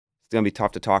going to be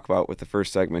tough to talk about with the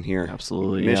first segment here.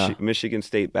 Absolutely, Michigan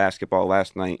State basketball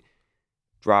last night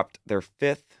dropped their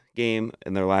 5th game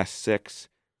in their last 6,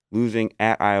 losing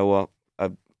at Iowa,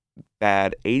 a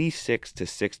bad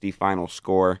 86-60 final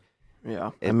score.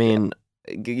 Yeah,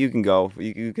 You can go.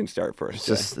 You can start first.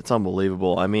 It's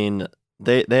unbelievable. I mean,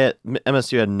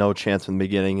 MSU had no chance from the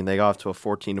beginning, and they got off to a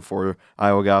 14-4.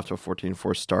 Iowa got off to a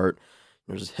 14-4 start.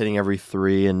 They're just hitting every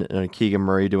three, and Keegan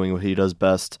Murray doing what he does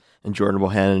best, and Jordan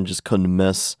Bohannon just couldn't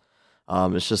miss.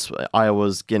 It's just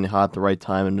Iowa's getting hot at the right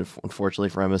time, and unfortunately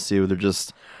for MSU, they're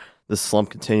just this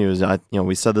slump continues.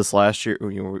 We said this last year.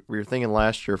 We were thinking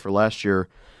last year.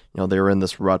 They were in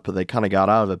this rut, but they kind of got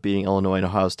out of it, beating Illinois and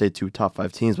Ohio State, 2 top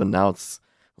 5 teams. But now it's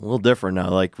a little different now.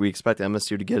 Like, we expect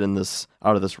MSU to get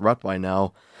out of this rut by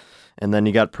now. And then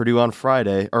you got Purdue on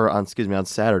Saturday,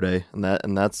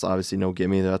 and that's obviously no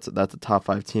gimme. That's a top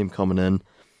 5 team coming in.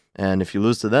 And if you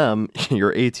lose to them,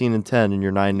 you're 18-10 and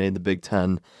you're 9-8 in the Big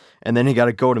Ten. And then you got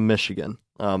to go to Michigan.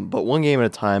 But one game at a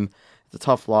time. It's a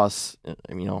tough loss. I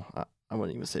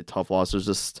wouldn't even say tough loss. It was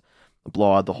just a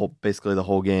blowout basically the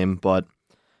whole game. But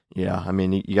yeah, I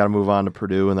mean, you got to move on to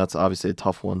Purdue, and that's obviously a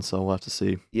tough one, so we'll have to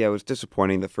see. Yeah, it was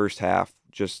disappointing the first half.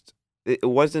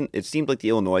 It seemed like the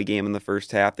Illinois game in the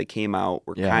first half. They came out,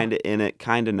 were kind of in it,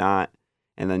 kind of not,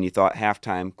 and then you thought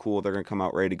halftime, cool, they're going to come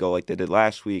out ready to go like they did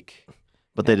last week.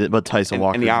 But Tyson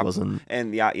Walker wasn't.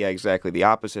 And yeah, exactly. The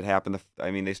opposite happened.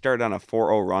 They started on a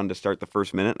 4-0 run to start the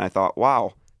first minute, and I thought,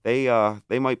 wow, they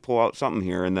might pull out something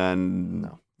here, and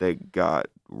then they got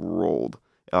rolled.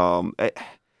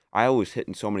 Iowa was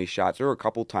hitting so many shots. There were a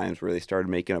couple times where they started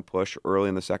making a push early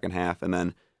in the second half, and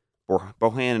then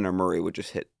Bohannon or Murray would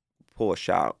just pull a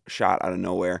shot out of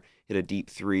nowhere, hit a deep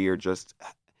three, or just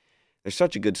they're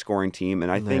such a good scoring team. And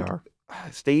I think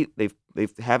State they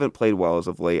haven't played well as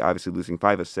of late. Obviously losing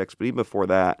 5 of 6, but even before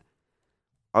that,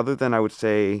 other than I would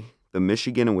say the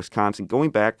Michigan and Wisconsin, going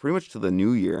back pretty much to the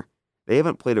new year, they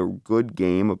haven't played a good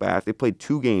game of basketball. They played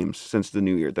 2 games since the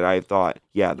new year that I thought,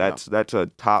 that's a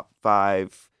top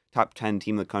 5. Top 10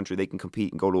 team in the country. They can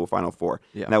compete and go to a Final Four.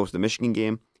 Yeah. And that was the Michigan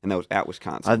game, and that was at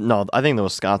Wisconsin. I think the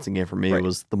Wisconsin game for me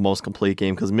was the most complete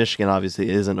game because Michigan obviously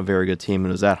isn't a very good team and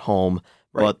it was at home.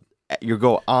 Right. But you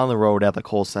go on the road at the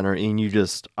Kohl Center and you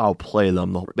just outplay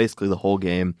them basically the whole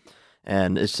game.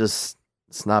 And it's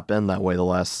not been that way the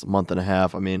last month and a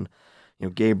half. I mean,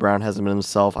 Gabe Brown hasn't been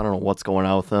himself. I don't know what's going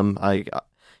on with him.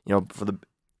 For the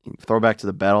throwback to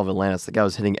the Battle of Atlantis, the guy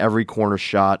was hitting every corner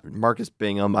shot. Marcus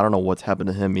Bingham, I don't know what's happened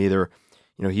to him either.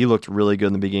 He looked really good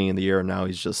in the beginning of the year, and now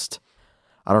he's just,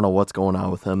 I don't know what's going on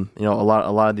with him. A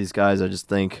lot of these guys, I just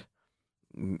think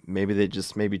maybe they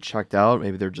just checked out,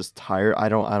 maybe they're just tired. I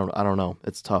don't know.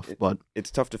 It's tough, but it's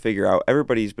tough to figure out.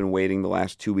 Everybody's been waiting the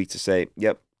last 2 weeks to say,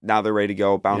 "Yep, now they're ready to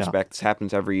go, bounce back." This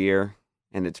happens every year,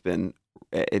 and it's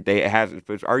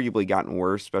arguably gotten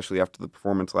worse, especially after the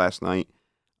performance last night.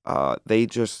 I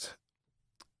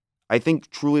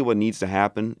think truly what needs to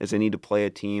happen is they need to play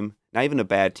a team, not even a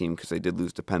bad team because they did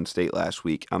lose to Penn State last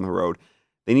week on the road.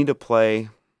 They need to play,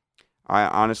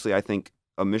 I think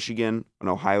a Michigan, an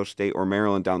Ohio State, or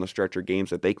Maryland down the stretch are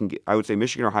games that they can get. I would say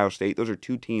Michigan or Ohio State, those are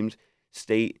 2 teams,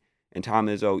 State and Tom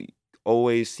Izzo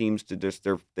always seems to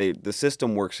the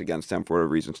system works against them for whatever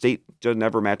reason. State just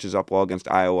never matches up well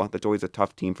against Iowa. That's always a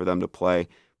tough team for them to play.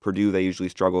 Purdue, they usually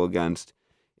struggle against.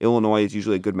 Illinois is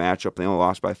usually a good matchup. They only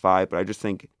lost by 5, but I just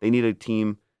think they need a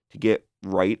team to get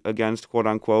right against, quote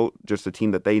unquote, just a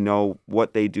team that they know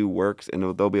what they do works, and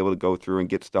they'll be able to go through and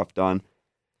get stuff done.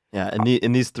 Yeah,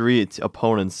 and these 3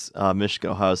 opponents, Michigan,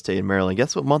 Ohio State, and Maryland,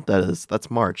 guess what month that is? That's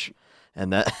March.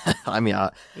 And that, I'm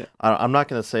not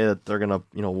going to say that they're going to,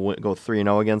 go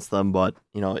 3-0 against them, but,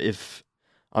 if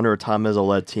under a Tom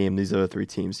Izzo-led team, these are the 3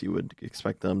 teams you would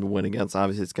expect them to win against.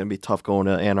 Obviously, it's going to be tough going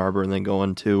to Ann Arbor and then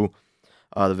going to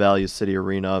the Value City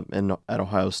Arena at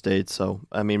Ohio State. So,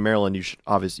 I mean, Maryland,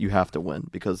 you have to win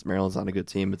because Maryland's not a good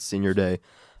team. It's senior day.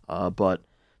 But,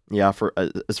 yeah, for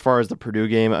as far as the Purdue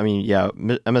game, I mean, yeah,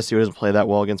 MSU doesn't play that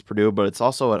well against Purdue, but it's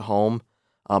also at home.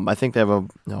 I think they have a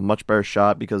much better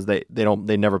shot because they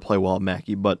never play well at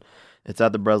Mackey, but it's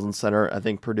at the Breslin Center. I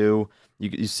think Purdue,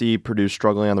 you see Purdue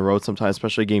struggling on the road sometimes,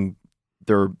 especially getting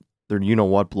their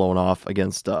blown off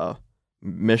against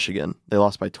Michigan. They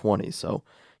lost by 20, so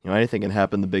anything can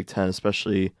happen in the Big Ten,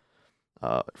 especially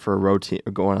for a road team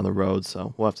going on the road.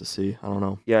 So we'll have to see. I don't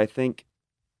know. Yeah, I think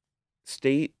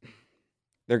State,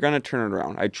 they're going to turn it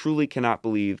around. I truly cannot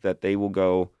believe that they will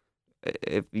go.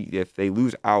 If they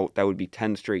lose out, that would be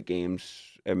 10 straight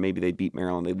games. Maybe they beat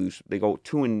Maryland. They go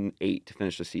 2-8 to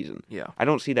finish the season. Yeah, I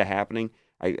don't see that happening.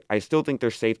 I still think they're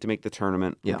safe to make the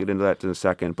tournament. We'll get into that in a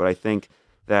second. But I think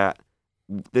that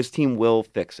this team will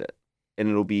fix it. and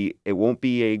it won't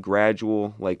be a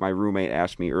gradual, like my roommate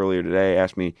asked me earlier today,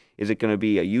 is it going to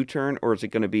be a U-turn or is it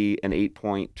going to be an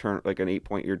 8-point turn, like an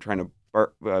 8-point you're trying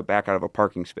to back out of a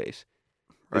parking space?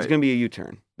 It's Right. going to be a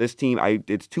U-turn. This team,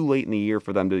 it's too late in the year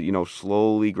for them to,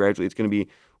 slowly, gradually. It's going to be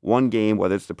one game,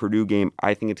 whether it's the Purdue game.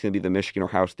 I think it's going to be the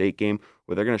Michigan-Ohio State game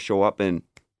where they're going to show up and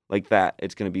like that.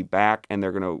 It's going to be back, and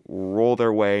they're going to roll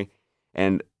their way.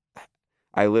 And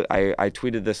I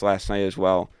tweeted this last night as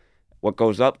well. What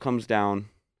goes up comes down,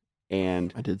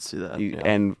 and I did see that.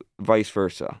 and vice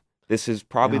versa. This is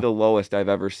probably the lowest I've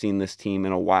ever seen this team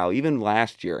in a while. Even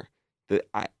last year,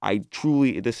 I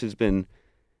truly, this has been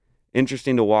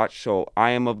interesting to watch. So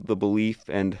I am of the belief,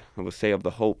 and I will say of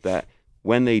the hope, that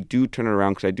when they do turn it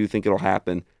around, because I do think it'll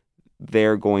happen,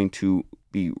 they're going to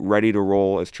be ready to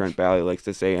roll, as Trent Bally likes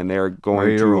to say, and they're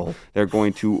going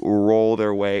to roll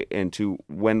their way into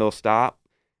when they'll stop.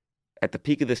 At the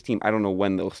peak of this team, I don't know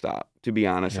when they'll stop, to be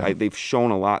honest. Yeah. They've shown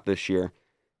a lot this year.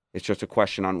 It's just a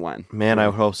question on when. Man, I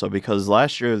would hope so, because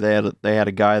last year they had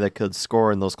a guy that could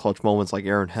score in those clutch moments like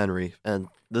Aaron Henry, and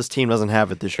this team doesn't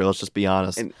have it this year. Let's just be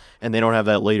honest. And they don't have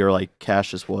that leader like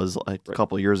Cassius was like a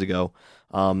couple of years ago,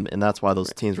 and that's why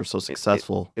those teams were so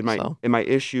successful. And my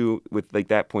issue with like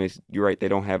that point is, you're right, they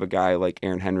don't have a guy like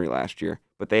Aaron Henry last year,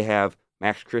 but they have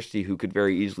Max Christie, who could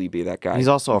very easily be that guy. He's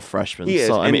also a freshman. He is.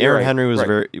 So, Aaron Henry was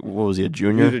what was he, a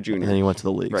junior? He was a junior. And then he went to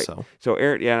the league. Right. So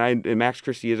Aaron, and Max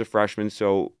Christie is a freshman,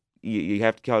 so you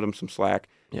have to cut him some slack.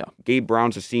 Yeah. Gabe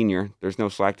Brown's a senior. There's no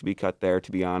slack to be cut there,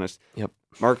 to be honest. Yep.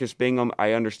 Marcus Bingham,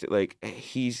 I understand. Like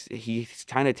he's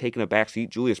kind of taken a back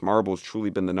seat. Julius Marble has truly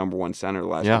been the number one center the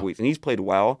last couple weeks, and he's played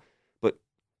well. But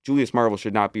Julius Marble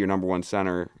should not be your number one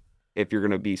center if you're going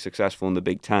to be successful in the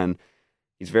Big Ten.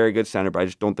 He's a very good center, but I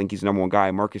just don't think he's the number one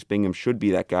guy. Marcus Bingham should be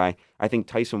that guy. I think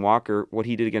Tyson Walker, what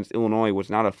he did against Illinois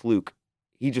was not a fluke.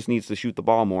 He just needs to shoot the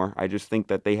ball more. I just think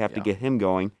that they have to get him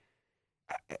going.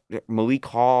 Malik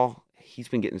Hall, he's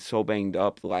been getting so banged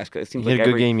up the last. It seems he like had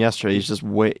a good game yesterday. He's just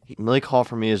Malik Hall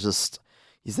for me is just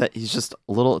he's just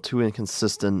a little too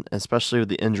inconsistent, especially with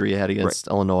the injury he had against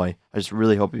Illinois. I just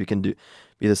really hope he can be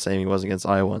the same he was against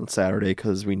Iowa on Saturday,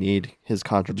 because we need his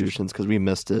contributions, because we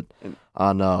missed it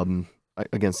on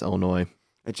against Illinois.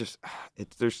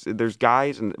 There's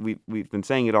guys, and we've been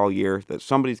saying it all year, that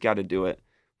somebody's got to do it.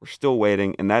 We're still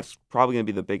waiting, and that's probably going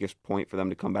to be the biggest point for them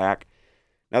to come back.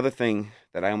 Another thing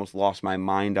that I almost lost my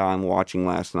mind on watching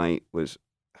last night was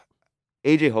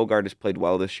A.J. Hoggard has played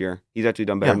well this year. He's actually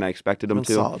done better than I expected him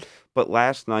to. Solid. But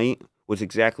last night was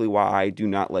exactly why I do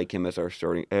not like him as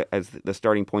the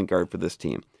starting point guard for this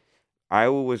team.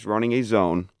 Iowa was running a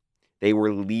zone. They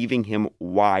were leaving him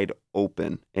wide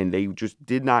open, and they just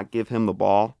did not give him the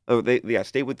ball.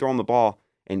 State would throw him the ball,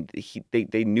 and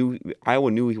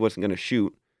Iowa knew he wasn't going to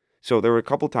shoot. So there were a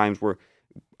couple times where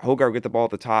Hoggard would get the ball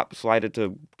at the top, slide it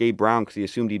to Gabe Brown because he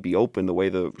assumed he'd be open the way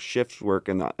the shifts work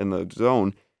in the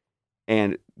zone.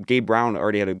 And Gabe Brown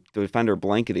already had a defender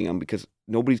blanketing him because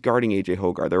nobody's guarding A.J.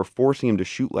 Hoggard. They were forcing him to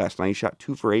shoot last night. He shot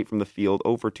 2 for 8 from the field,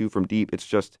 0 for 2 from deep. It's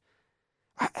just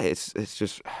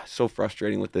so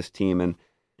frustrating with this team. And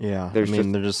they're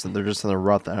just in a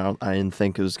rut that I didn't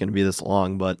think it was going to be this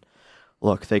long. But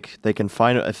look, they can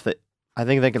find I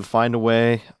think they can find a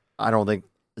way.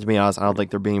 To be honest, I don't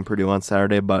think they're beating Purdue on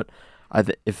Saturday, but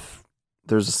if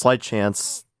there's a slight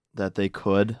chance that they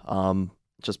could,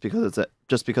 just because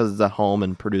it's at home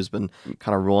and Purdue's been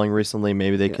kind of rolling recently,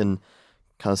 maybe they can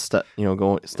kind of step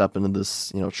into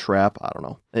this trap. I don't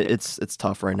know. It's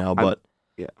tough right now, but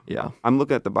I'm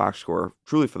looking at the box score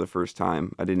truly for the first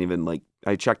time. I didn't even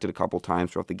I checked it a couple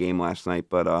times throughout the game last night,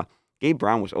 but Gabe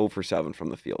Brown was 0 for 7 from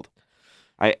the field.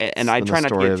 I try not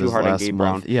to get too hard on Gabe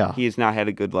Brown. Yeah, he has not had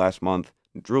a good last month.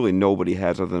 Truly, nobody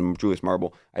has other than Julius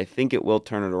Marble. I think it will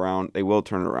turn it around. They will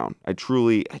turn it around.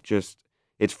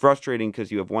 It's frustrating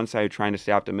because you have one side trying to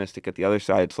stay optimistic. At the other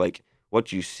side, it's like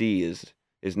what you see is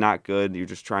not good. You're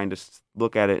just trying to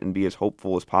look at it and be as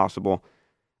hopeful as possible.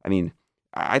 I mean,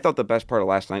 I thought the best part of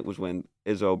last night was when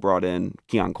Izzo brought in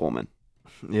Keon Coleman.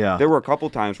 Yeah. There were a couple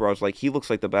times where I was like, he looks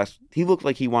like the best. He looked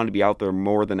like he wanted to be out there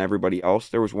more than everybody else.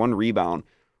 There was one rebound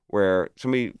where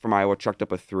somebody from Iowa chucked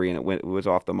up a 3 and it was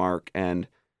off the mark. And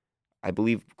I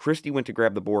believe Christie went to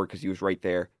grab the board because he was right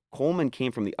there. Coleman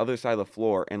came from the other side of the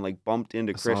floor and bumped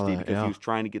into Christie because he was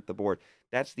trying to get the board.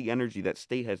 That's the energy that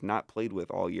State has not played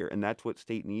with all year, and that's what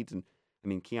State needs. And I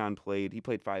mean, Keon played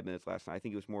 5 minutes last night. I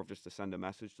think it was more of just to send a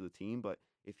message to the team. But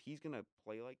if he's going to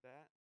play like that,